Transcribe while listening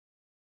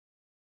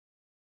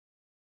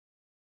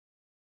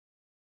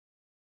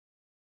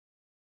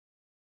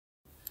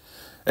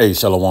Hey,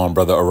 Shalom,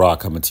 brother Arak,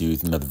 coming to you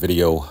with another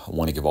video. I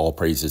want to give all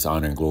praises,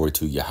 honor, and glory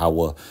to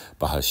Yahweh,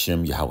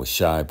 Bahashem, Yahweh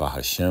Shai,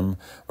 Bahashem,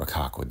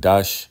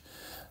 Rakakwadash.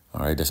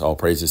 All right, that's all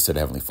praises to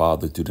the Heavenly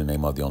Father, through the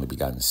name of the only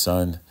begotten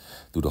Son,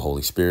 through the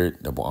Holy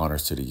Spirit. Double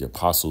honors to the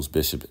apostles,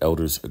 bishops,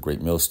 elders, a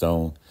great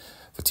millstone,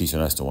 for teaching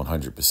us the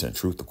 100%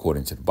 truth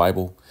according to the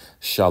Bible.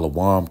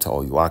 Shalom to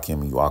all Yuakim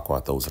and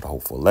Yuakwat, those of the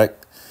hopeful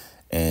elect.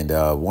 And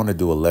I want to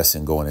do a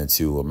lesson going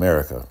into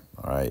America.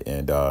 All right,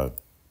 and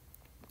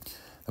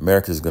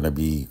America is going to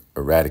be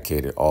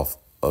eradicated off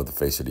of the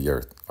face of the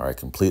earth, all right,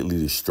 completely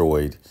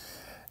destroyed.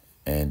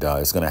 And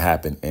it's going to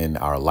happen in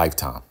our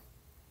lifetime.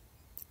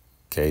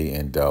 OK,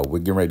 and we're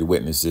getting ready to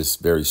witness this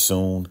very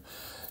soon.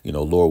 You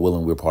know, Lord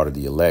willing, we're part of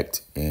the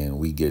elect and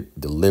we get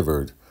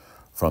delivered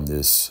from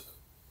this,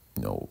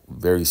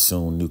 very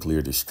soon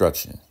nuclear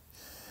destruction.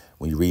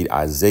 When you read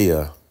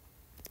Isaiah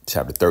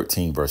chapter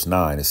 13, verse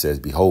 9, it says,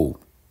 "Behold,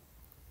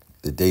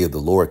 the day of the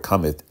Lord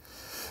cometh,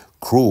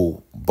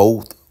 cruel,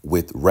 both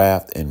with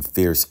wrath and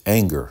fierce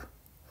anger,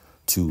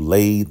 to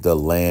lay the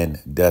land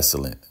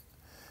desolate."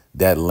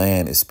 That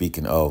land is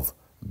speaking of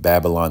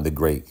Babylon the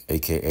Great,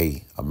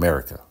 aka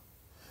America.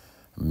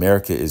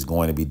 America is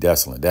going to be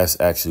desolate. That's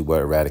actually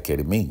what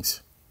eradicated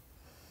means.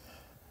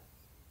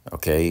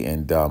 Okay,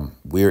 and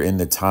we're in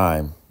the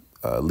time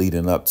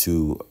leading up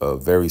to a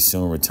very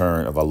soon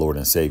return of our Lord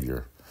and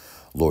Savior,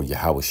 Lord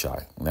Yahweh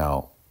Shai.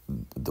 Now,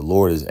 the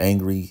Lord is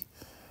angry,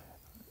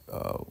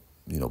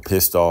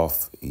 pissed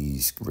off.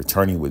 He's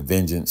returning with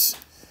vengeance,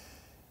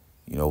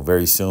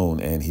 very soon,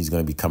 and he's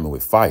going to be coming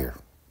with fire.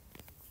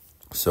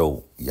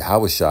 So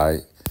Yahweh Shai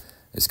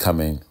is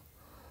coming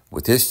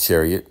with his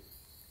chariot,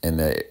 and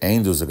the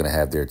angels are going to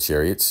have their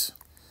chariots.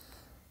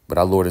 But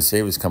our Lord and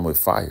Savior is coming with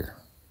fire.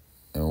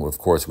 And of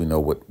course, we know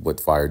what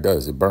fire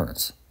does. It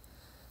burns.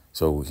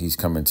 So he's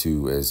coming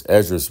to, as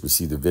Ezra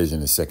received the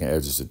vision in 2nd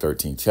Ezra, the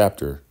 13th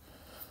chapter,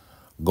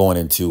 going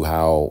into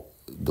how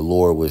the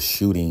Lord was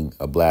shooting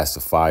a blast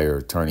of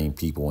fire, turning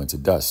people into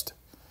dust.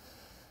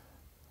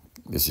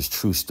 This is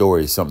true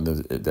story,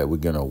 something that we're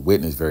going to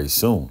witness very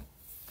soon.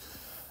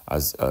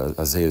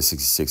 Isaiah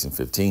 66 and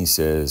 15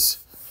 says,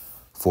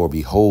 "For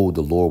behold,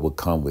 the Lord will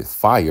come with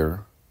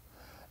fire,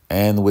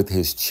 and with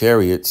his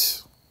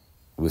chariots,"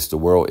 which the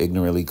world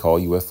ignorantly call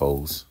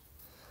UFOs,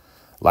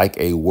 "like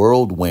a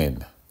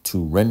whirlwind,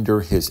 to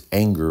render his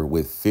anger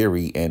with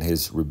fury and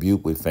his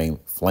rebuke with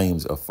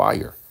flames of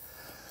fire."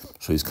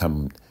 So he's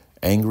coming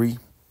angry,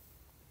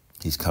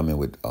 he's coming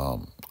with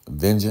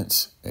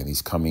vengeance, and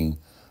he's coming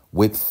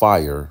with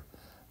fire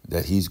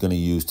that he's going to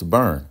use to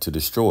burn, to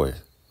destroy,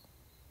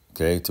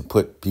 okay, to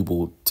put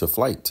people to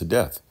flight, to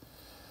death.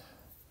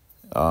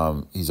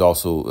 He's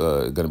also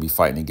going to be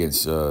fighting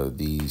against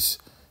these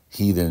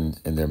heathen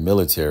and their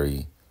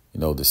military,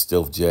 the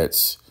stealth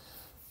jets,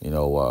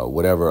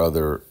 whatever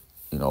other,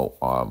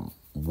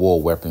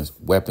 war weapons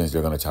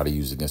they're going to try to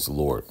use against the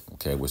Lord,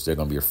 okay, which they're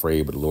going to be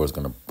afraid, but the Lord's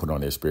going to put on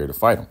their spirit to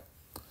fight them.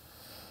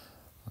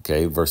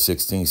 Okay, verse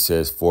 16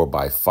 says, "For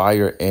by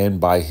fire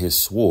and by his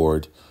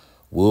sword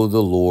will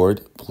the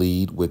Lord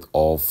plead with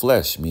all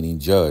flesh," meaning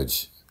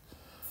judge.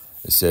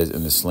 It says,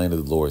 "and the slain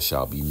of the Lord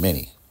shall be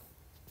many."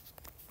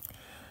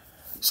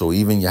 So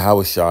even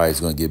Yahweh Shai is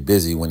going to get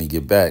busy when he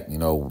get back,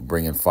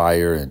 bringing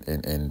fire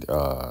and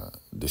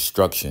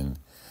destruction,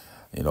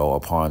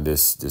 upon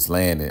this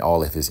land and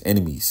all of his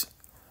enemies.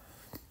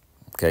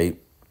 Okay.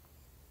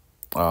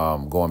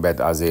 Going back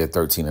to Isaiah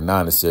 13 and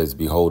 9, it says,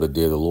 "Behold, the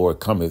day of the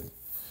Lord cometh,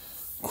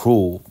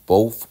 cruel,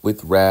 both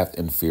with wrath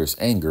and fierce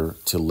anger,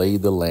 to lay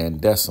the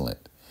land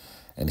desolate,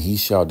 and he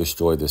shall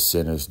destroy the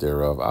sinners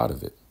thereof out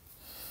of it."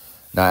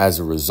 Now, as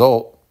a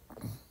result,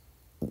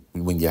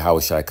 when Yahweh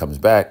Shai comes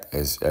back,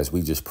 as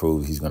we just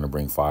proved, he's going to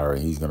bring fire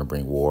and he's going to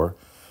bring war,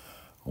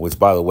 which,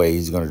 by the way,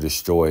 he's going to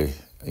destroy,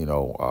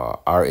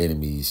 our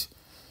enemies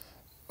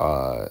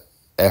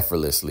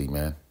effortlessly,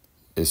 man.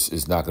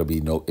 It's not going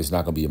to be it's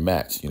not going to be a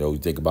match. You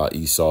think about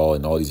Esau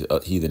and all these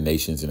heathen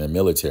nations and their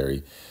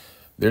military.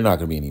 They're not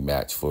going to be any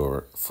match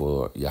for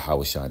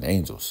Yahweh Shai and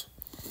angels.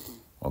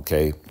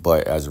 Okay,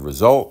 but as a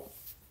result,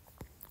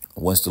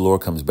 once the Lord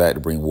comes back to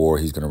bring war,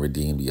 he's going to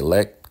redeem the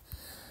elect.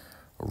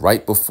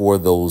 Right before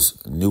those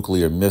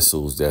nuclear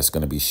missiles that's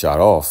going to be shot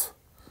off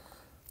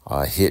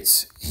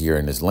hits here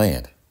in this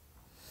land.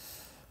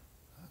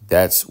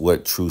 That's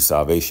what true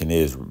salvation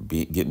is,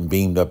 getting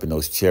beamed up in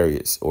those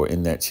chariots, or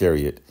in that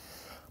chariot,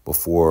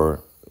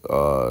 before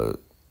the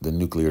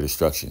nuclear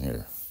destruction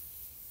here.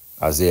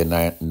 Isaiah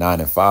 9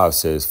 and 5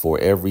 says, "For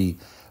every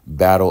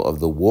battle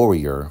of the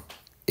warrior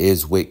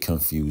is with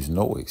confused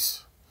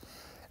noise,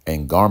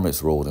 and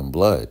garments rolled in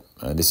blood."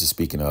 And this is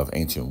speaking of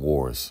ancient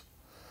wars.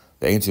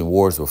 The ancient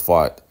wars were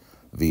fought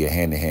via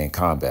hand-to-hand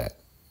combat.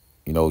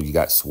 You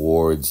got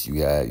swords,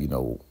 you had,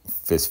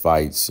 fist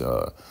fights,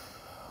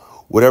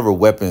 whatever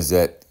weapons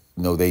that,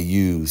 they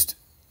used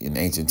in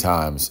ancient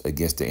times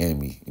against the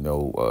enemy.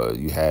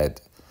 You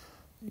had,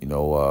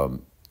 the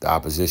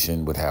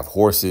opposition would have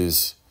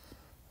horses,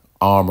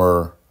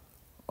 armor,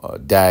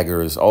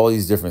 daggers, all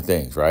these different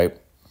things, right?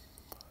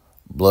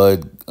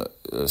 blood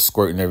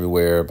squirting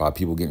everywhere, by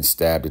people getting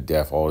stabbed to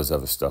death, all this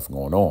other stuff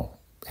going on,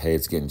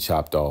 heads getting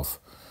chopped off,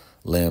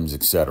 limbs,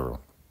 etc.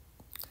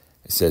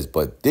 It says,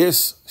 but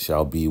this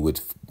shall be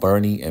with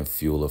burning and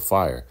fuel of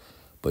fire.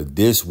 But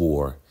this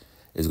war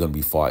is going to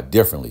be fought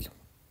differently.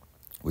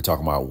 We're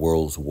talking about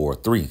World War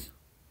III.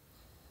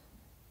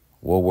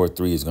 World War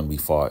III is going to be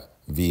fought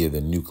via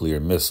the nuclear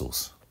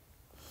missiles.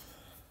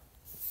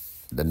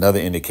 Another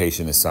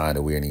indication is sign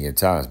that we're in the end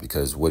times,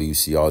 because what do you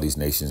see all these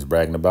nations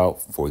bragging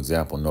about? For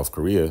example, North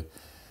Korea,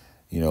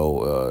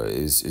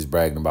 is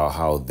bragging about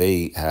how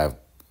they have,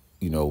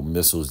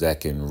 missiles that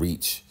can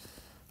reach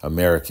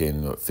America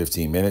in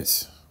 15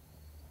 minutes.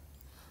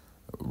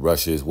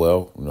 Russia as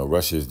well.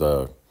 Russia is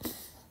the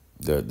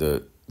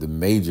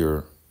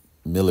major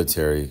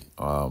military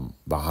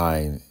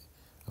behind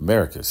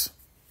America's.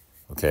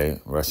 Okay,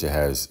 Russia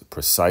has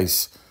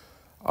precise,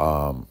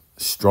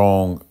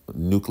 strong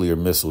nuclear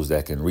missiles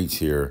that can reach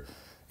here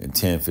in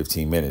 10,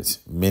 15 minutes.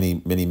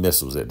 Many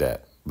missiles at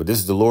that. But this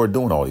is the Lord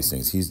doing all these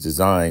things. He's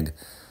designed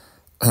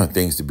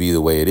things to be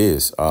the way it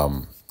is.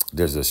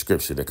 There's a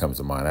scripture that comes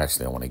to mind,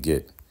 actually, I want to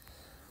get.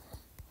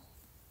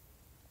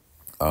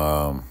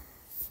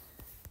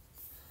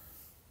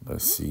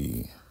 Let's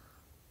see.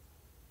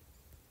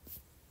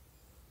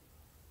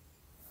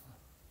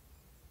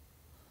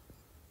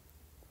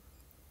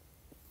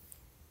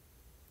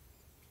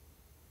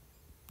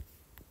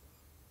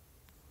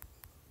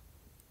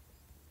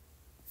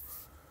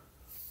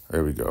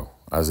 There we go.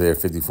 Isaiah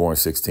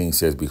 54:16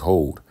 says,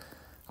 behold,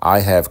 I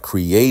have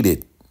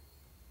created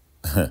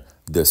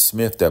the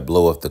smith that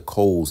bloweth the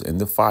coals in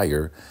the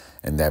fire,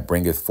 and that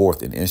bringeth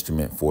forth an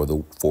instrument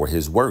for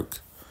his work.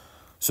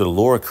 So the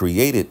Lord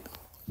created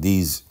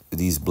these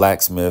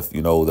blacksmith,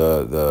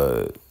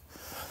 the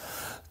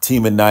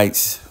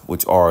Temanites,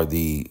 which are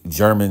the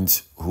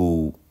Germans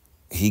who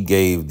he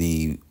gave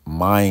the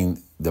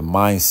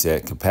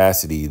mindset,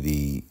 capacity,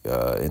 the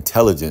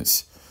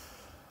intelligence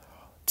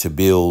to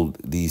build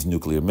these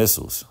nuclear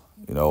missiles.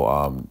 It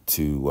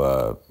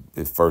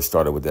first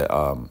started with that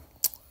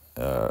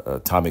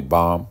atomic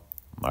bomb,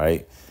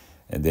 right?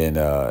 And then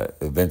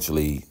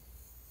eventually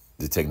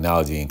the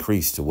technology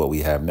increased to what we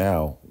have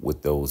now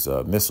with those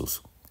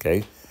missiles,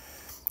 okay?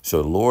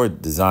 So the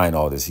Lord designed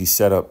all this. He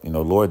set up,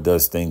 Lord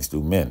does things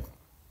through men.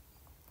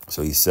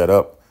 So he set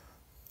up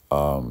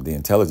the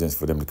intelligence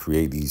for them to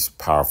create these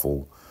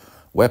powerful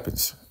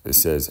weapons. It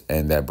says,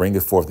 and that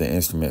bringeth forth the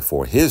instrument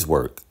for his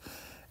work,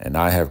 and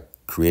I have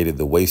created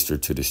the waster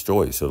to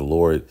destroy. So the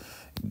Lord,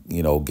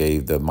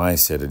 gave the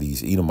mindset of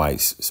these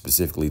Edomites,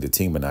 specifically the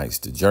Temanites,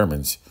 the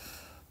Germans,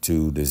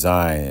 to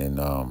design and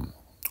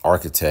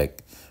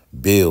architect,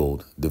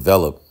 build,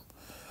 develop,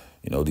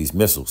 these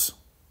missiles.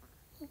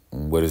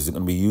 And what is it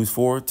going to be used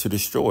for? To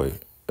destroy,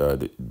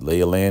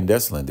 lay a land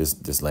desolate,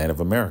 this land of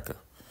America,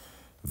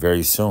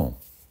 very soon.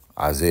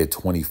 Isaiah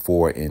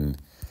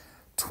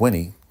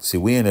 24:20. See,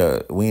 we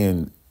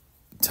in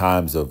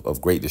times of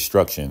great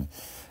destruction.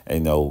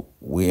 And,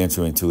 we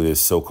enter into this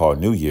so-called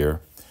new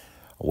year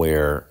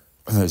where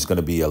there's going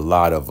to be a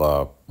lot of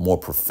more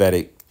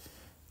prophetic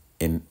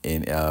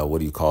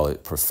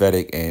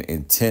prophetic and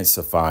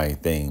intensifying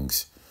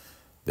things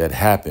that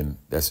happen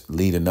that's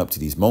leading up to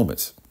these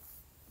moments.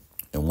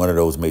 And one of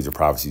those major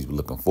prophecies we're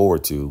looking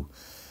forward to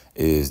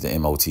is the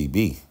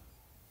MOTB,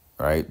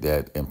 right?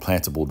 That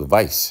implantable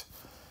device.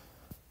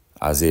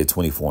 Isaiah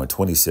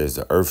 24:20 says,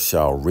 the earth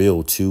shall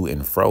reel to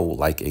and fro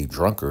like a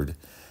drunkard,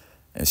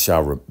 and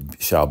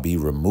shall be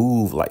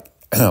removed like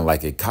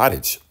like a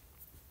cottage,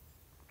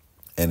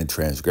 and the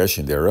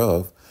transgression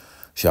thereof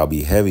shall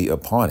be heavy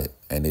upon it,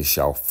 and it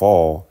shall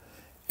fall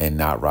and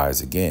not rise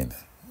again.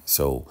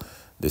 So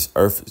this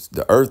earth,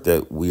 the earth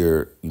that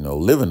we're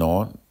living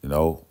on,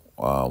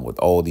 with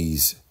all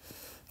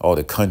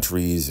the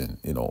countries and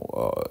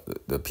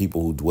the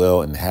people who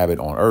dwell and inhabit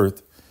on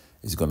earth,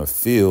 is going to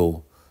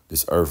feel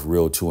this earth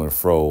reel to and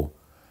fro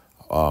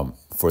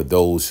for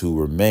those who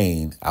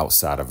remain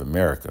outside of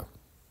America.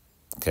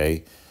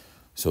 Okay,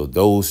 so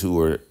those who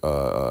are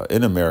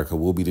in America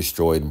will be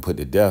destroyed and put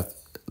to death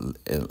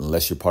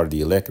unless you're part of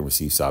the elect and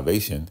receive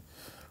salvation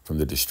from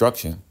the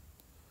destruction,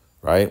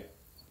 right?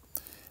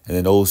 And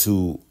then those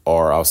who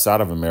are outside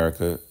of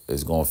America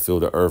is going to feel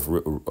the earth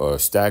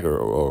stagger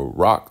or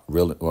rock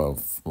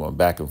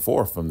back and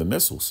forth from the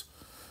missiles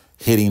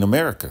hitting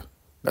America.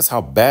 That's how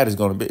bad it's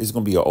going to be. It's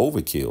going to be an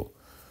overkill.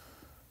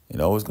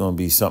 It's going to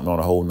be something on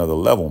a whole nother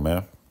level,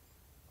 man.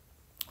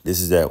 This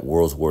is that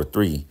World War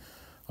III.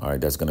 All right,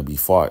 that's going to be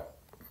fought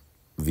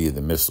via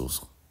the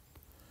missiles.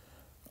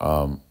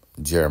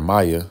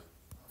 Jeremiah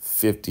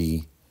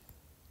 50,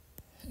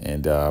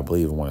 and I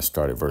believe I want to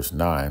start at verse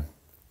 9.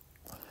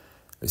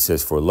 It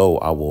says, for lo,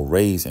 I will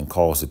raise and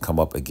cause to come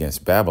up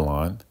against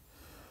Babylon,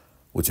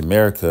 which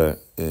America,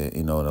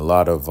 in a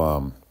lot of,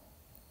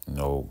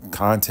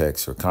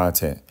 context or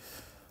content,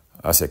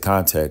 I said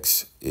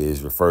context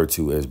is referred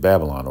to as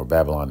Babylon or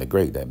Babylon the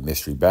Great, that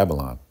mystery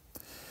Babylon.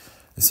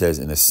 It says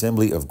an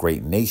assembly of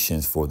great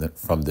nations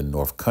from the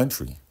north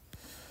country.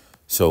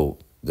 So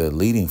the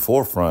leading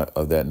forefront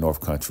of that north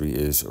country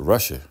is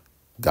Russia,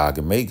 Gog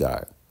and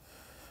Magog,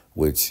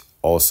 which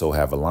also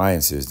have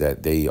alliances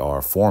that they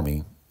are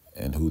forming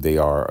and who they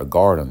are a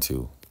guard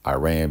unto.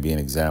 Iran being an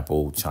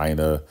example,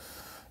 China,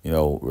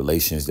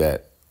 relations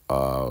that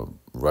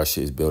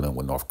Russia is building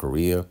with North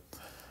Korea.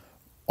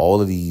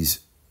 All of these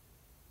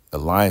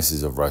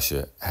alliances of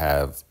Russia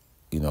have,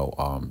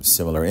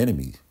 similar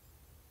enemies.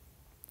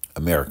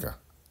 America.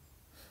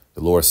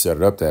 The Lord set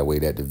it up that way.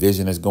 That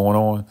division is going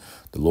on.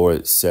 The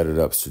Lord set it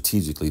up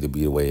strategically to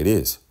be the way it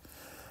is.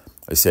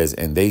 It says,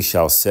 and they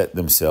shall set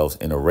themselves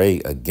in array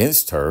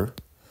against her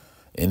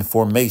in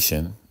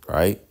formation,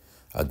 right?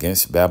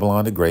 Against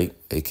Babylon the Great,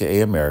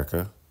 aka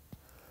America.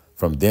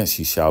 From thence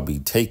she shall be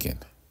taken.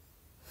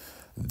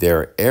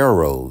 Their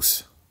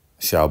arrows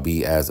shall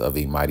be as of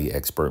a mighty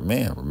expert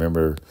man.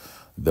 Remember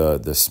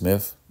the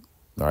smith,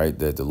 right,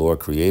 that the Lord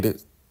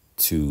created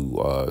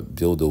to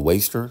build the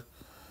waster.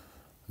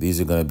 These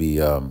are going to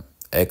be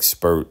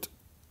expert,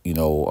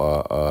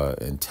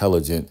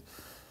 intelligent,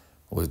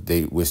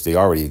 which they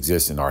already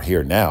exist and are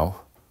here now.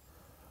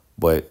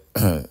 But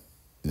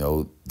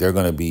they're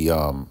going to be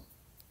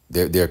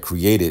they're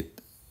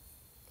created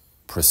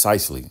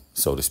precisely,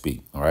 so to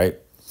speak. All right,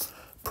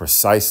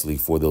 precisely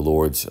for the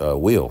Lord's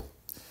will.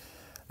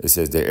 It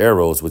says their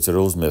arrows, which are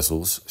those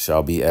missiles,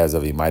 shall be as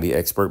of a mighty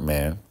expert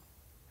man.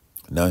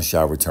 None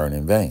shall return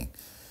in vain.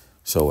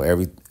 So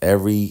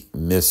every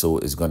missile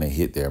is going to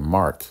hit their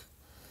mark,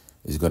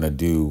 is going to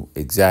do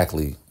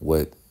exactly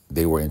what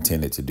they were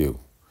intended to do.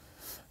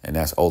 And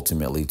that's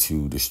ultimately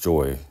to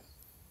destroy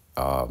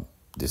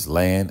this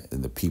land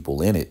and the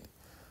people in it,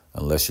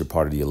 unless you're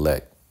part of the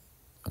elect.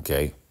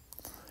 OK,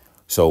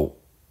 so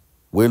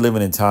we're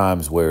living in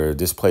times where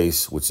this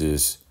place, which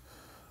is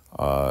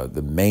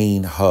the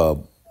main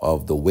hub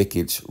of the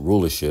wicked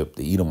rulership,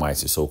 the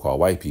Edomites, the so-called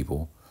white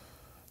people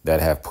that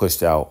have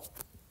pushed out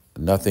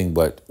nothing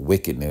but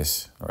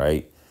wickedness,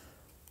 right?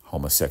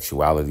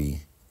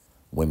 Homosexuality,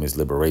 women's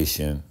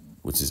liberation,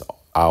 which is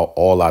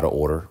all out of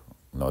order.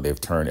 They've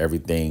turned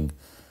everything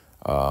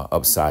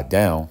upside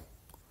down,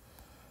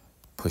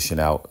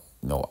 pushing out,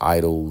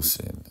 idols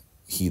and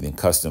heathen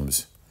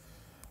customs,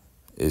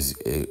 is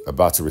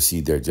about to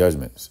receive their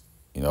judgments,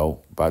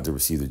 about to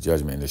receive the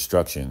judgment and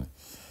destruction.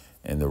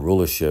 And the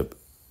rulership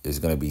is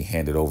going to be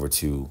handed over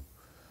to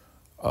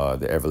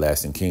the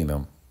everlasting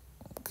kingdom,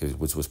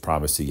 which was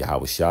promised to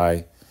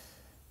Yahushua,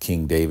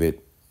 King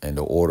David, and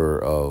the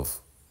order of,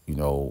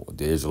 the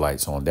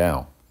Israelites on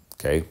down.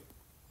 OK,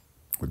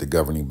 with the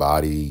governing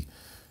body,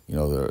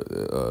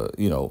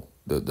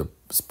 the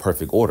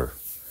perfect order.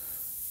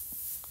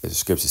 As the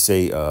scriptures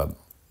say,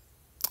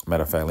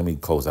 matter of fact, let me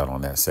close out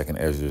on that. 2nd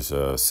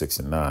Ezra 6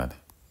 and 9.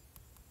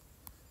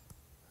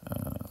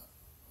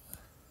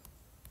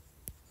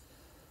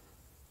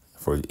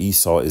 For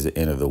Esau is the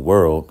end of the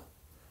world,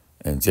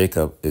 and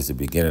Jacob is the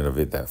beginning of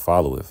it that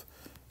followeth.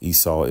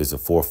 Esau is the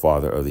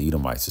forefather of the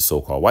Edomites, the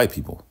so-called white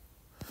people.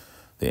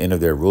 The end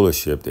of their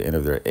rulership, the end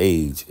of their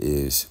age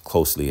is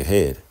closely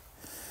ahead.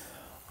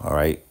 All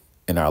right.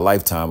 In our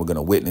lifetime, we're going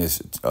to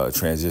witness a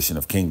transition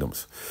of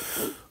kingdoms,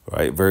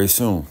 right? Very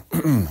soon.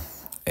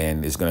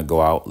 And it's going to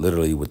go out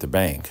literally with the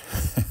bang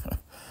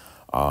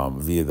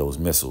via those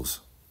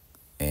missiles.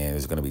 And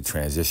it's going to be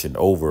transitioned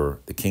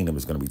over. The kingdom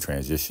is going to be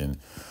transitioned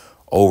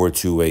over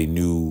to a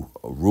new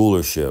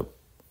rulership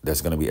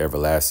that's going to be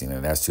everlasting.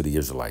 And that's to the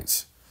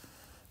Israelites.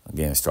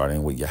 Again,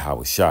 starting with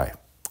Yahushua.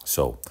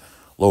 So,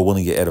 Lord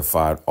willing, you're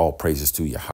edified. All praises to Yahweh.